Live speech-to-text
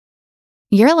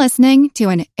You're listening to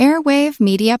an Airwave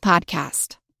Media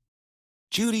Podcast.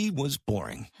 Judy was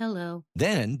boring. Hello.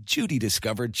 Then Judy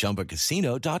discovered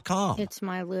ChumbaCasino.com. It's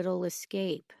my little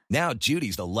escape. Now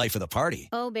Judy's the life of the party.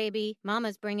 Oh, baby,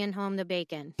 mama's bringing home the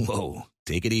bacon. Whoa,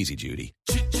 take it easy, Judy.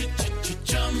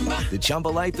 The Chumba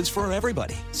life is for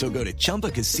everybody. So go to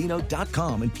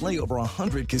ChumbaCasino.com and play over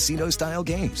 100 casino-style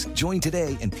games. Join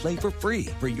today and play for free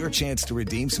for your chance to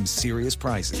redeem some serious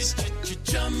prizes.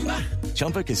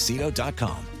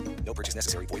 ChumbaCasino.com. No purchase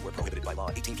necessary. Void where prohibited by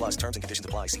law. 18 plus terms and conditions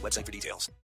apply. See website for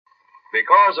details.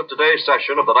 Because of today's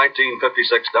session of the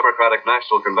 1956 Democratic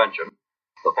National Convention,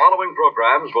 the following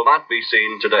programs will not be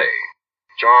seen today.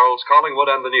 Charles Collingwood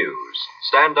and the News,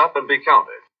 Stand Up and Be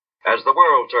Counted. As the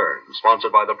World Turns,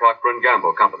 sponsored by the Procter &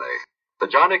 Gamble Company. The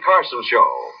Johnny Carson Show,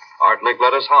 Art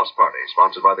Linkletter's House Party,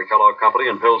 sponsored by the Kellogg Company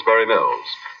and Pillsbury Mills.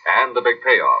 And The Big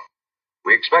Payoff.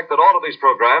 We expect that all of these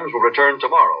programs will return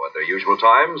tomorrow at their usual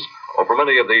times, or from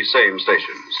any of these same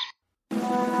stations.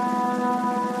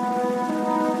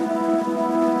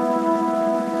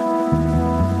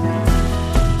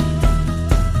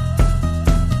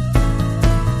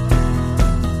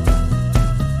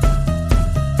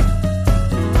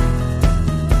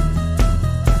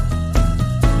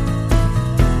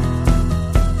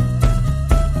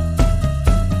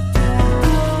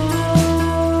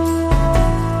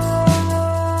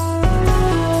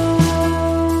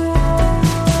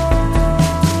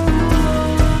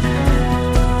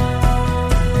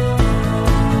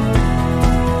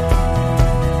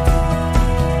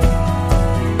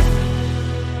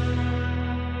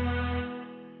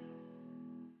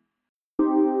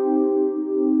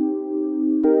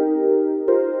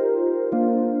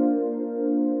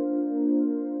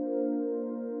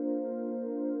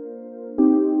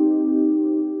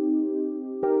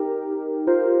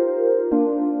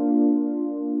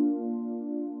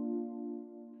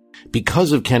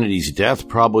 Because of Kennedy's death,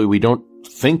 probably we don't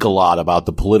think a lot about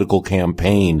the political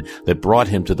campaign that brought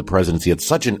him to the presidency at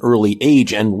such an early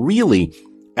age, and really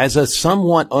as a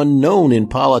somewhat unknown in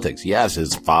politics. Yes,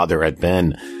 his father had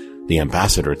been the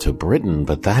ambassador to Britain,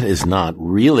 but that is not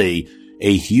really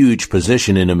a huge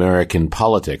position in American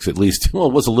politics, at least, well,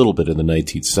 it was a little bit in the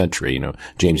 19th century. You know,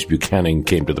 James Buchanan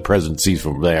came to the presidency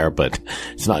from there, but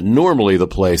it's not normally the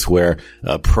place where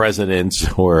presidents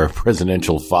or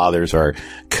presidential fathers are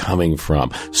coming from.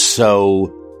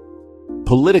 So,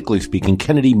 politically speaking,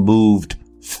 Kennedy moved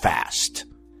fast.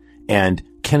 And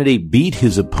Kennedy beat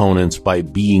his opponents by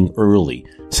being early.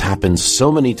 This happens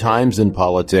so many times in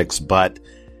politics, but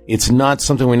it's not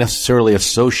something we necessarily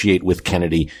associate with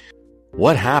Kennedy.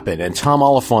 What happened? And Tom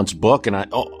Oliphant's book, and I,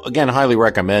 again, highly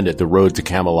recommend it, The Road to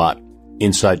Camelot,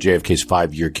 Inside JFK's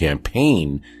 5-Year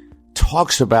Campaign,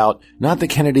 talks about not the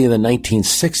Kennedy in the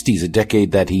 1960s, a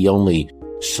decade that he only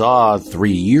saw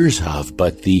 3 years of,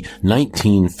 but the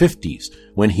 1950s,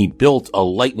 when he built a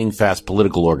lightning-fast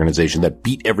political organization that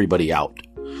beat everybody out.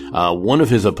 One of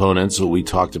his opponents, who we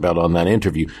talked about on that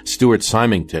interview, Stuart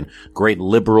Symington, great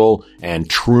liberal and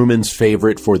Truman's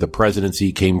favorite for the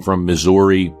presidency, came from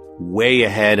Missouri, way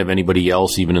ahead of anybody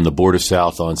else, even in the border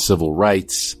South, on civil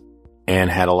rights, and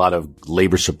had a lot of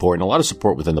labor support and a lot of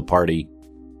support within the party.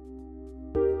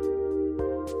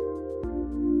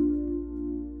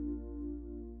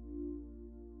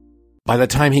 By the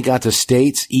time he got to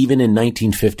states, even in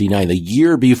 1959, the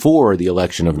year before the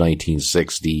election of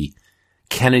 1960,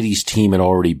 Kennedy's team had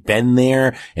already been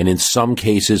there and in some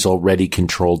cases already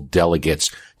controlled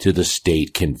delegates to the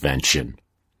state convention.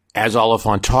 As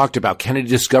Oliphant talked about, Kennedy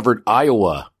discovered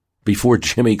Iowa before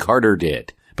Jimmy Carter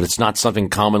did, but it's not something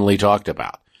commonly talked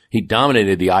about. He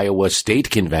dominated the Iowa State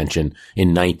Convention in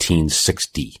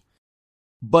 1960.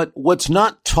 But what's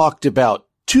not talked about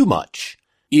too much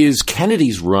is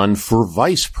Kennedy's run for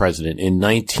vice president in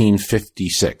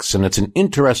 1956. And it's an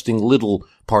interesting little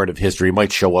part of history. It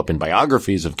might show up in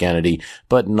biographies of Kennedy,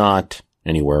 but not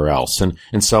anywhere else. And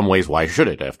in some ways, why should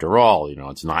it? After all,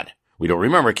 it's not. We don't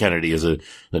remember Kennedy as the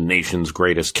nation's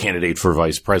greatest candidate for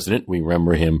vice president. We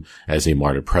remember him as a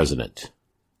martyred president.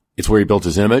 It's where he built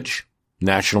his image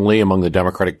nationally among the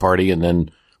Democratic Party and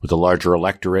then with a larger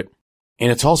electorate.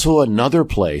 And it's also another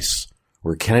place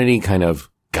where Kennedy kind of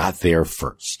got there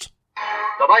first.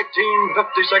 The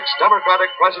 1956 Democratic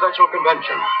Presidential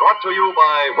Convention, brought to you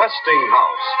by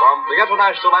Westinghouse from the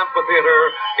International Amphitheater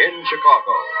in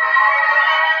Chicago.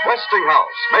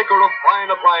 Westinghouse, maker of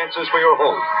fine appliances for your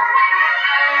home.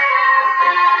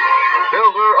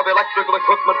 Builder of electrical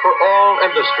equipment for all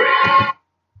industry.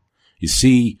 You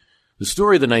see, the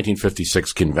story of the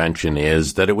 1956 convention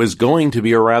is that it was going to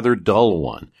be a rather dull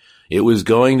one. It was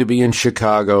going to be in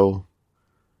Chicago.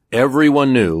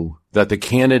 everyone knew that the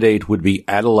candidate would be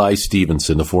Adlai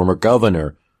Stevenson, the former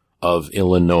governor of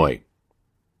Illinois.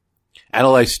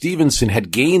 Adlai Stevenson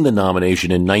had gained the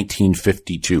nomination in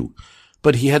 1952,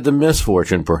 but he had the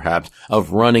misfortune, perhaps,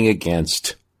 of running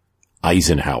against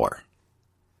Eisenhower.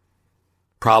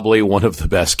 Probably one of the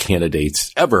best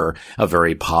candidates ever, a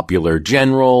very popular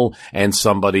general, and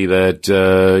somebody that,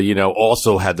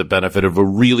 also had the benefit of a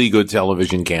really good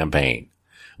television campaign.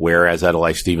 Whereas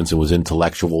Adlai Stevenson was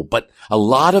intellectual, but a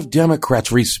lot of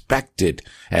Democrats respected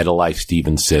Adlai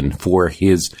Stevenson for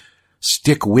his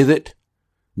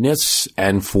stick-with-it-ness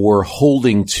and for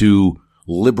holding to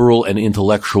liberal and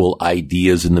intellectual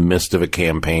ideas in the midst of a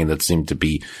campaign that seemed to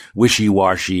be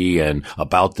wishy-washy and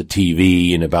about the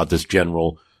TV and about this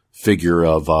general figure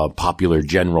of a popular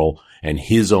general and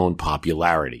his own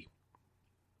popularity.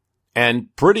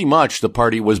 And pretty much the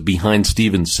party was behind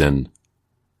Stevenson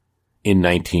in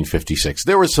 1956.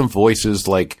 There were some voices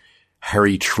like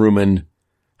Harry Truman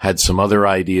had some other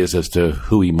ideas as to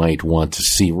who he might want to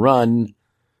see run,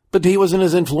 but he wasn't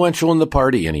as influential in the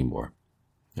party anymore.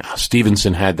 Now,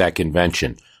 Stevenson had that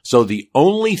convention. So the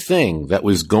only thing that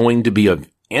was going to be of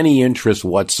any interest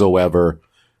whatsoever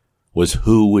was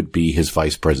who would be his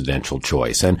vice presidential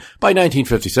choice. And by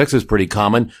 1956, it's pretty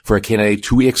common for a candidate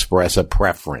to express a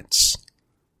preference.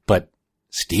 But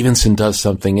Stevenson does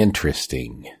something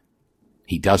interesting.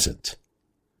 He doesn't.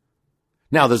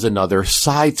 Now, there's another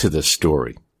side to this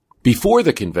story. Before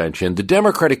the convention, the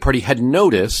Democratic Party had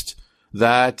noticed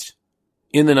that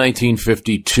in the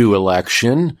 1952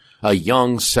 election, a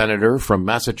young senator from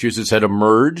Massachusetts had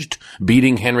emerged,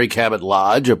 beating Henry Cabot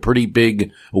Lodge, a pretty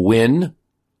big win.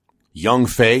 Young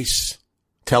face,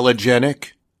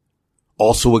 telegenic,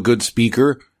 also a good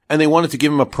speaker, and they wanted to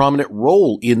give him a prominent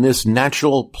role in this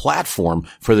natural platform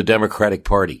for the Democratic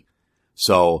Party.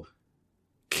 So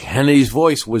Kennedy's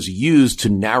voice was used to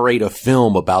narrate a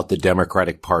film about the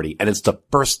Democratic Party, and it's the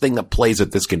first thing that plays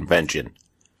at this convention.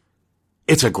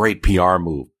 It's a great PR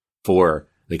move for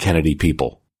the Kennedy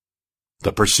people.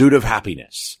 The Pursuit of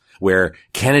Happiness, where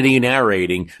Kennedy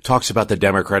narrating talks about the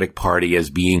Democratic Party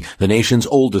as being the nation's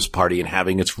oldest party and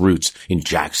having its roots in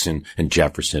Jackson and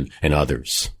Jefferson and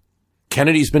others.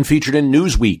 Kennedy's been featured in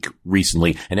Newsweek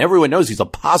recently, and everyone knows he's a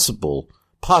possible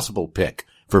pick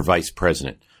for vice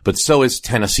president. But so is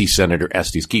Tennessee Senator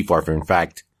Estes Kefauver. In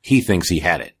fact, he thinks he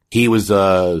had it. He was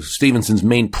Stevenson's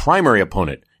main primary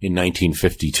opponent in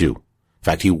 1952. In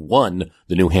fact, he won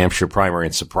the New Hampshire primary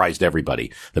and surprised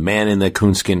everybody. The man in the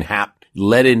coonskin hat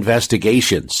led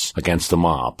investigations against the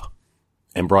mob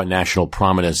and brought national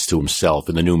prominence to himself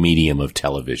in the new medium of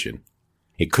television.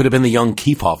 It could have been the young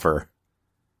Kefauver,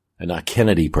 and not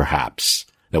Kennedy, perhaps,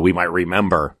 that we might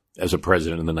remember as a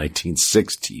president in the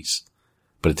 1960s.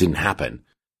 But it didn't happen.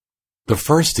 The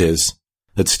first is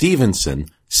that Stevenson,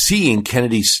 seeing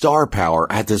Kennedy's star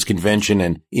power at this convention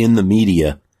and in the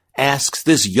media, asks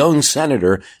this young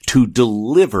senator to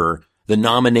deliver the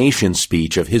nomination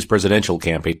speech of his presidential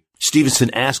campaign. Stevenson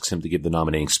asks him to give the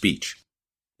nominating speech.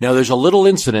 Now, there's a little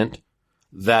incident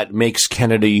that makes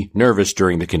Kennedy nervous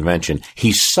during the convention.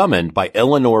 He's summoned by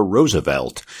Eleanor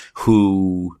Roosevelt,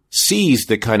 who sees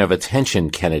the kind of attention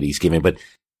Kennedy's giving. But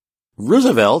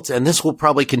Roosevelt, and this will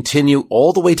probably continue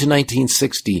all the way to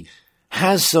 1960,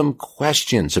 has some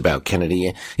questions about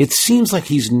Kennedy. It seems like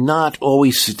he's not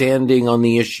always standing on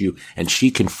the issue, and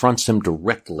she confronts him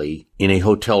directly in a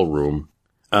hotel room.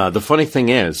 The funny thing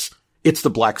is, it's the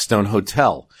Blackstone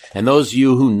Hotel. And those of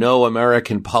you who know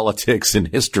American politics and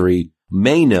history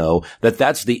may know that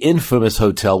that's the infamous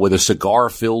hotel where the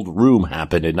cigar-filled room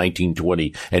happened in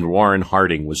 1920, and Warren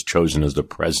Harding was chosen as the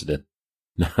president.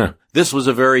 This was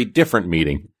a very different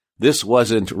meeting. This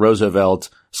wasn't Roosevelt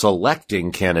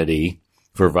selecting Kennedy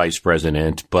for vice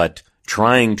president, but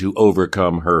trying to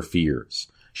overcome her fears.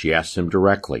 She asked him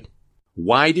directly,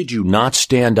 "Why did you not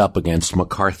stand up against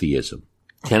McCarthyism?"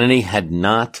 Kennedy had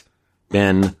not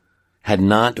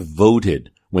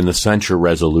voted when the censure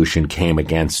resolution came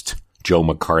against Joe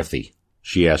McCarthy.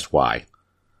 She asked why.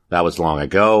 That was long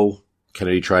ago.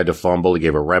 Kennedy tried to fumble. He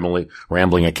gave a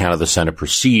rambling account of the Senate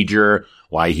procedure,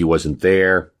 why he wasn't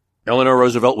there. Eleanor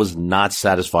Roosevelt was not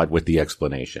satisfied with the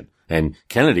explanation, and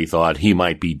Kennedy thought he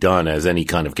might be done as any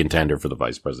kind of contender for the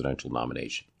vice presidential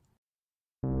nomination.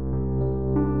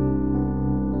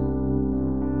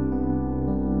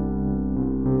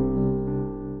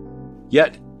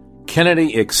 Yet,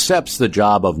 Kennedy accepts the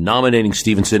job of nominating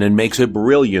Stevenson and makes a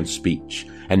brilliant speech.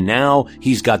 And now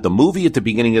he's got the movie at the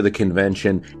beginning of the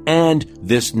convention and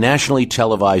this nationally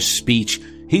televised speech.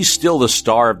 He's still the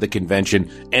star of the convention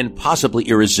and possibly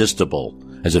irresistible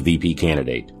as a VP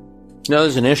candidate. Now,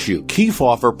 there's an issue.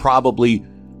 Kefauver probably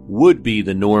would be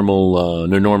the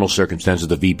normal circumstances of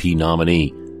the VP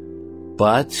nominee.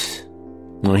 But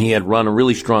he had run a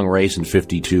really strong race in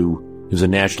 52. He was a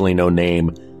nationally known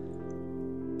name.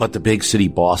 But the big city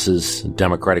bosses,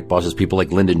 Democratic bosses, people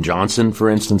like Lyndon Johnson, for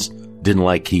instance, didn't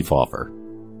like Kefauver.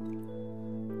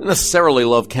 Didn't necessarily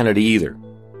love Kennedy either,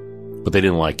 but they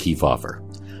didn't like Kefauver.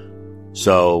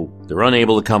 So they're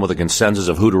unable to come with a consensus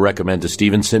of who to recommend to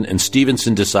Stevenson, and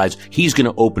Stevenson decides he's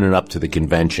going to open it up to the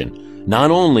convention.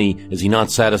 Not only is he not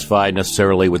satisfied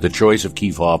necessarily with the choice of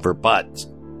Kefauver, but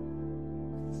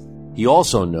he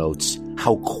also notes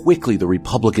how quickly the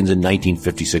Republicans in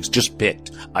 1956 just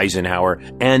picked Eisenhower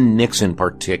and Nixon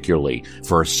particularly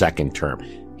for a second term.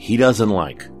 He doesn't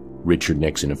like Richard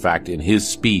Nixon. In fact, in his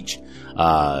speech,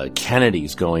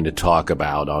 Kennedy's going to talk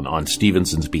about on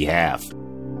Stevenson's behalf.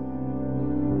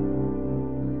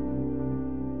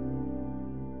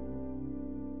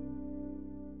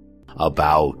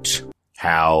 About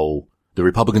how the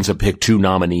Republicans have picked two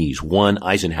nominees, one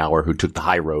Eisenhower, who took the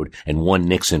high road, and one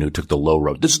Nixon, who took the low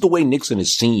road. This is the way Nixon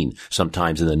is seen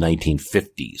sometimes in the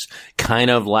 1950s. Kind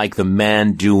of like the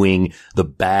man doing the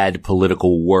bad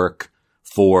political work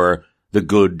for the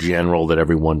good general that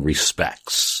everyone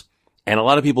respects. And a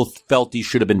lot of people felt he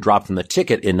should have been dropped from the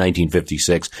ticket in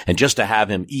 1956, and just to have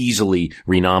him easily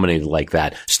renominated like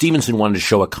that, Stevenson wanted to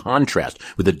show a contrast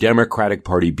with the Democratic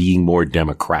Party being more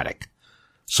democratic.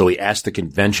 So he asked the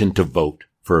convention to vote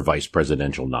for a vice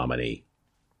presidential nominee.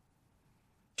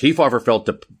 Kefauver felt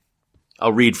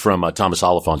I'll read from Thomas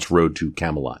Oliphant's Road to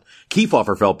Camelot.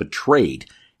 Kefauver felt betrayed.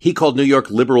 He called New York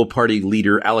Liberal Party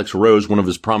leader Alex Rose one of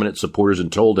his prominent supporters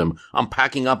and told him, "I'm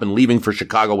packing up and leaving for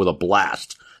Chicago with a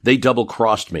blast. They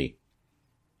double-crossed me."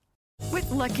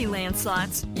 With Lucky Land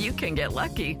Slots, you can get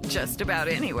lucky just about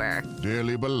anywhere.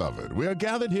 Dearly beloved, we are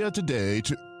gathered here today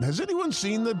to... Has anyone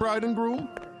seen the bride and groom?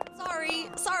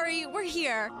 Sorry, we're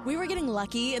here. We were getting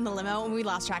lucky in the limo and we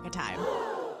lost track of time.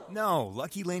 No,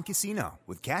 Lucky Land Casino,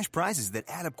 with cash prizes that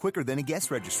add up quicker than a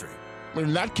guest registry.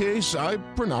 In that case, I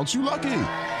pronounce you lucky.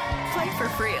 Play for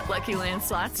free at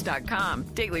LuckyLandSlots.com.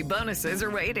 Daily bonuses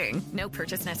are waiting. No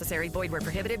purchase necessary. Void where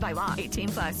prohibited by law.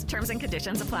 18+. Terms and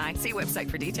conditions apply. See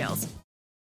website for details.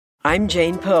 I'm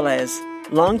Jane Perlez,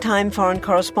 longtime foreign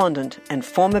correspondent and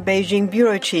former Beijing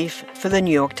bureau chief for the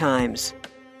New York Times.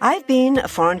 I've been a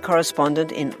foreign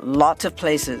correspondent in lots of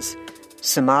places: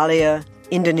 Somalia,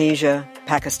 Indonesia,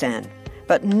 Pakistan,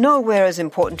 but nowhere as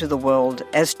important to the world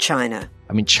as China.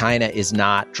 I mean, China is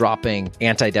not dropping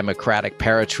anti-democratic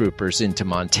paratroopers into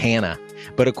Montana.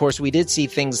 But of course, we did see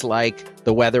things like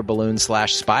the weather balloon /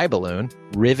 spy balloon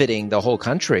riveting the whole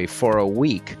country for a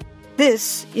week.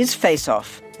 This is Face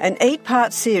Off, an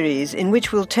 8-part series in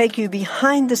which we'll take you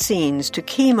behind the scenes to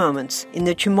key moments in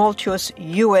the tumultuous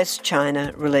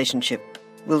U.S.-China relationship.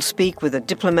 We'll speak with a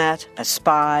diplomat, a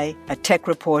spy, a tech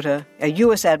reporter, a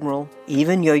U.S. admiral,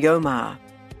 even Yo-Yo Ma.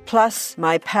 Plus,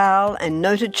 my pal and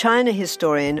noted China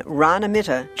historian Rana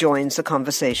Mitter joins the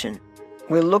conversation.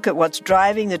 We'll look at what's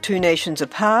driving the two nations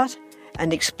apart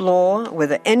and explore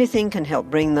whether anything can help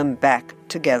bring them back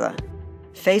together.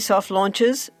 Face Off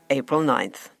launches April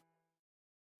 9th.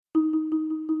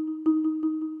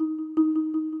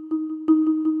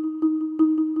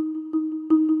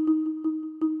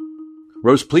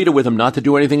 Rose pleaded with him not to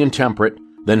do anything intemperate,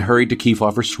 then hurried to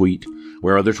Kefauver's suite,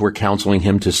 where others were counseling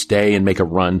him to stay and make a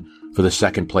run for the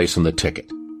second place on the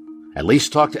ticket. At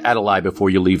least talk to Adlai before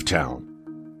you leave town.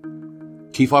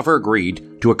 Kefauver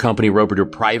agreed to accompany Roper to a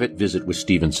private visit with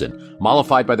Stevenson.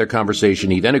 Mollified by their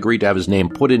conversation, he then agreed to have his name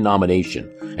put in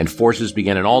nomination, and forces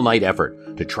began an all-night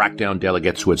effort to track down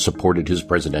delegates who had supported his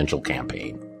presidential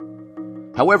campaign.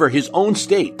 However, his own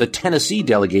state, the Tennessee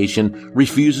delegation,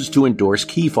 refuses to endorse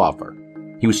Kefauver.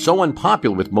 He was so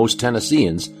unpopular with most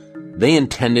Tennesseans, they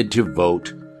intended to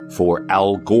vote for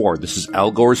Al Gore. This is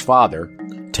Al Gore's father,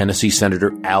 Tennessee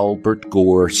Senator Albert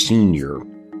Gore Sr.,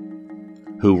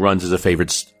 who runs as a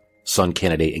favorite son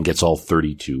candidate and gets all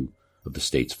 32 of the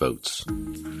state's votes.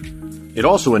 It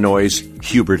also annoys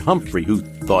Hubert Humphrey, who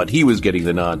thought he was getting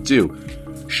the nod too.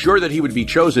 Sure that he would be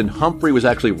chosen, Humphrey was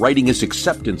actually writing his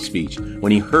acceptance speech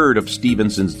when he heard of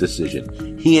Stevenson's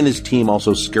decision. He and his team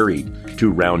also scurried to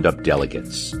round up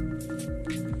delegates.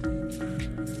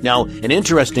 Now, an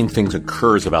interesting thing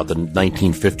occurs about the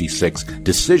 1956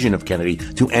 decision of Kennedy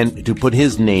to put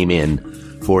his name in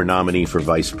for nominee for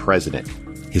vice president.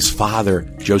 His father,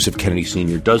 Joseph Kennedy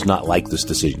Sr., does not like this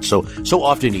decision. So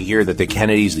often you hear that the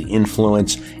Kennedys, the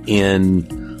influence in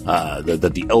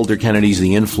that the elder Kennedys,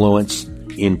 the influence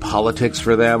in politics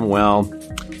for them. Well,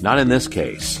 not in this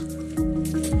case.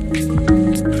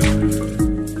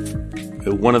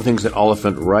 One of the things that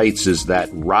Oliphant writes is that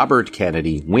Robert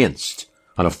Kennedy winced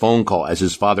on a phone call as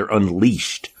his father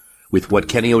unleashed with what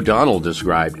Kenny O'Donnell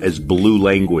described as blue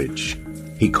language.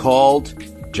 He called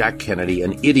Jack Kennedy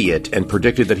an idiot and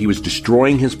predicted that he was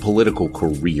destroying his political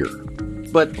career.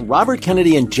 But Robert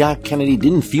Kennedy and Jack Kennedy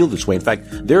didn't feel this way. In fact,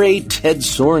 their aide Ted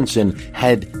Sorensen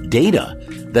had data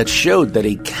that showed that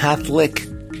a Catholic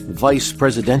vice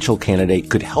presidential candidate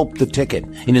could help the ticket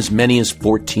in as many as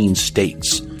 14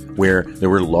 states where there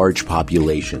were large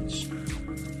populations.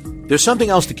 There's something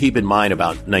else to keep in mind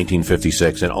about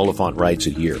 1956, and Oliphant writes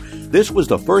it here. This was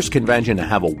the first convention to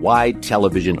have a wide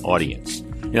television audience.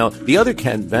 You know, the other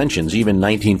conventions, even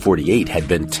 1948, had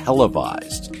been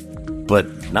televised.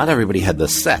 But not everybody had the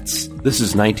sets. This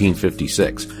is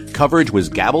 1956. Coverage was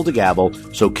gavel to gavel,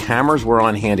 so cameras were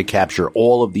on hand to capture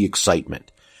all of the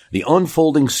excitement. The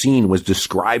unfolding scene was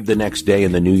described the next day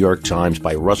in the New York Times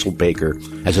by Russell Baker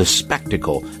as a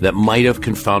spectacle that might have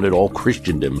confounded all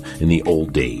Christendom in the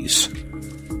old days.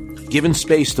 Given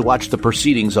space to watch the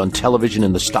proceedings on television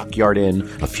in the Stockyard Inn,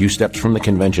 a few steps from the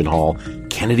convention hall,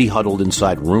 Kennedy huddled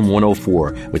inside room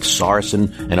 104 with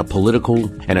Saracen and a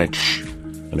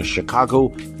Chicago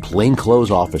plainclothes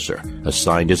officer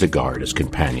assigned as a guard as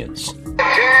companions. The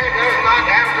chair does not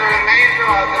have the remainder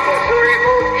of the Missouri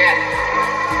vote yet.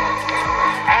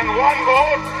 And one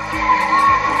vote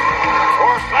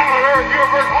for Senator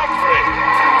Hubert Humphrey.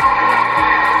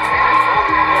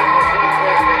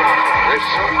 This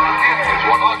is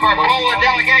one of our full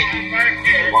delegation.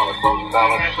 While the closing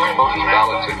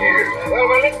ballots in here.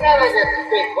 Well, we'll let delegates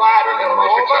speak quieter than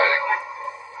most exciting.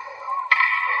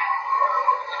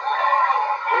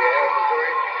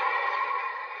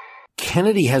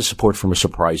 Kennedy has support from a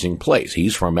surprising place.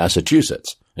 He's from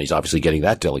Massachusetts, and he's obviously getting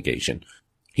that delegation.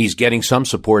 He's getting some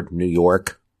support in New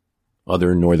York,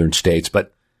 other northern states,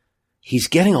 but he's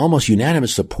getting almost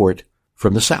unanimous support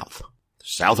from the South. The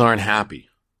South aren't happy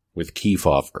with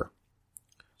Kefauver.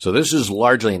 So this is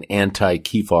largely an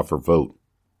anti-Kefauver vote.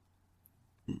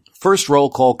 First roll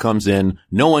call comes in.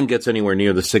 No one gets anywhere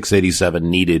near the 687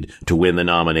 needed to win the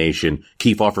nomination.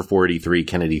 Kefauver 483,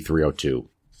 Kennedy 302.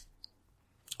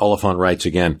 Oliphant writes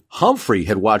again, Humphrey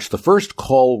had watched the first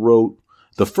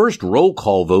roll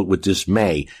call vote with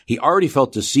dismay. He already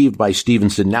felt deceived by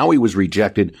Stevenson. Now he was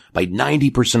rejected by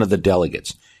 90% of the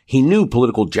delegates. He knew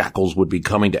political jackals would be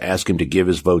coming to ask him to give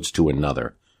his votes to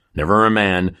another. Never a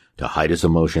man to hide his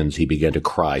emotions, he began to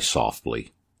cry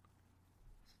softly.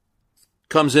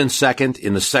 Comes in second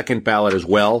in the second ballot as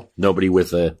well. Nobody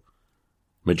with a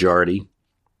majority.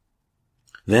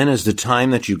 Then as the time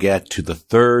that you get to the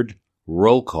third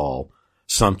roll call,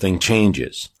 something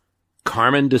changes.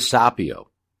 Carmen DeSapio,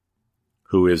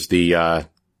 who is the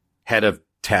head of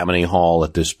Tammany Hall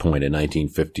at this point in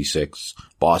 1956,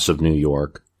 boss of New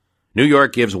York. New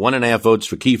York gives 1.5 votes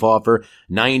for Kefauver,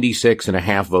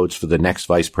 96.5 votes for the next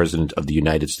vice president of the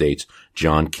United States,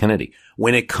 John Kennedy.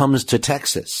 When it comes to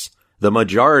Texas, the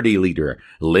majority leader,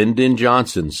 Lyndon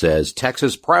Johnson, says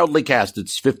Texas proudly cast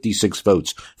its 56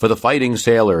 votes for the fighting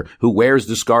sailor who wears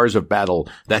the scars of battle,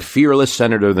 that fearless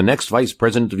senator, the next vice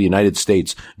president of the United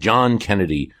States, John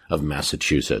Kennedy of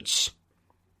Massachusetts.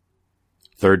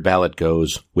 Third ballot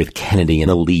goes with Kennedy in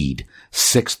the lead,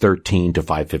 613 to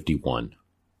 551.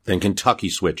 Then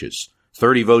Kentucky switches.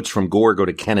 30 votes from Gore go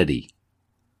to Kennedy.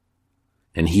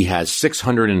 And he has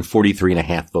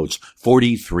 643.5 votes,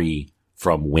 43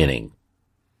 from winning.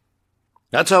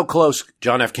 That's how close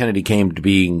John F. Kennedy came to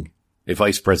being a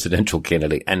vice presidential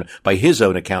candidate, and by his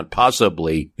own account,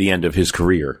 possibly the end of his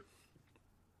career.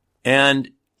 And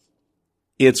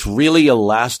it's really a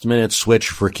last-minute switch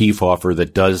for Kefauver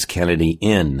that does Kennedy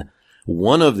in.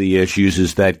 One of the issues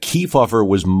is that Kefauver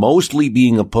was mostly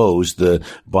being opposed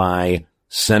by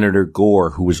Senator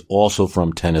Gore, who was also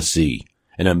from Tennessee,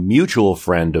 and a mutual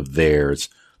friend of theirs,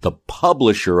 the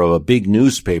publisher of a big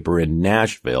newspaper in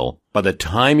Nashville. By the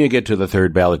time you get to the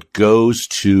third ballot, goes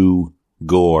to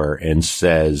Gore and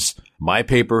says, my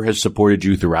paper has supported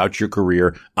you throughout your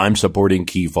career. I'm supporting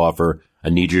Kefauver. I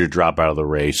need you to drop out of the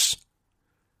race.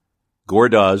 Gore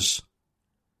does.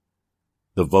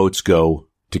 The votes go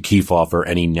to Kefauver,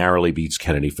 and he narrowly beats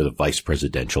Kennedy for the vice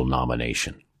presidential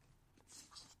nomination.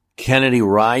 Kennedy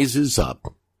rises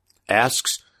up,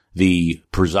 asks the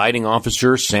presiding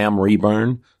officer, Sam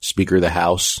Rayburn, Speaker of the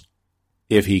House,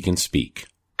 if he can speak.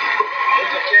 Mr.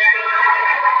 Chairman,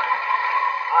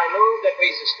 I move that we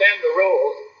suspend the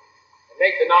rules and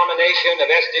make the nomination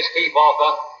of Estes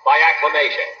Kefauver by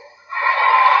acclamation.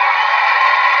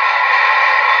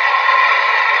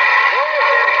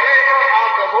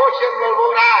 Motion will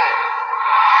vote aye.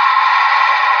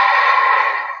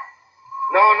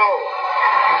 No.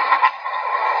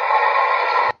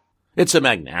 It's a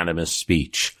magnanimous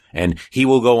speech, And he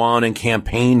will go on and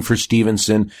campaign for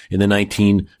Stevenson in the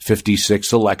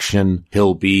 1956 election.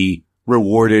 He'll be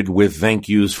rewarded with thank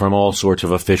yous from all sorts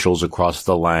of officials across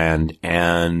the land.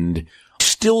 And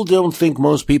still don't think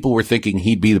most people were thinking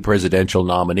he'd be the presidential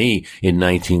nominee in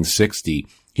 1960.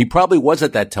 He probably was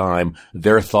at that time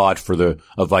their thought for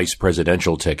a vice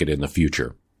presidential ticket in the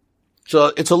future.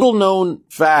 So it's a little known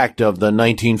fact of the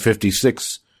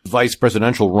 1956 vice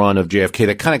presidential run of JFK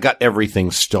that kind of got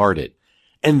everything started.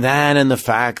 And that and the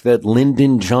fact that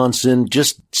Lyndon Johnson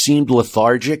just seemed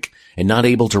lethargic and not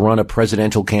able to run a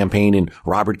presidential campaign. And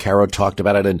Robert Caro talked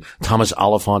about it, and Thomas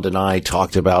Oliphant and I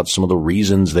talked about some of the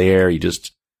reasons there. He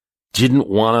just didn't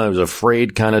want to, was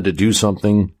afraid kind of to do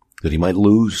something that he might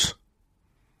lose.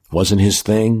 Wasn't his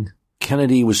thing.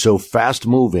 Kennedy was so fast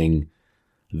moving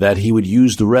that he would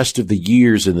use the rest of the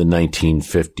years in the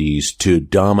 1950s to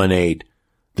dominate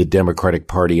the Democratic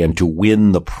Party and to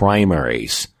win the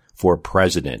primaries for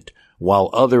president, while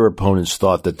other opponents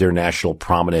thought that their national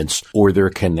prominence or their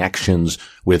connections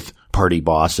with party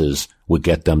bosses would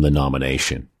get them the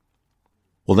nomination.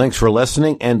 Well, thanks for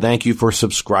listening, and thank you for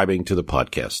subscribing to the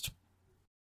podcast.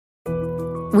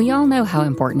 We all know how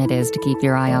important it is to keep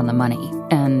your eye on the money,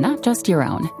 and not just your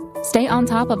own. Stay on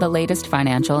top of the latest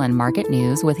financial and market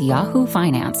news with Yahoo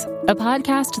Finance, a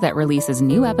podcast that releases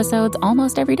new episodes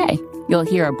almost every day. You'll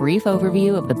hear a brief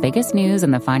overview of the biggest news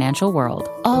in the financial world,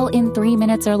 all in 3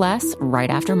 minutes or less right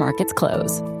after markets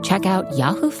close. Check out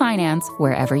Yahoo Finance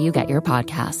wherever you get your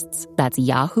podcasts. That's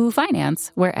Yahoo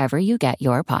Finance wherever you get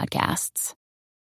your podcasts.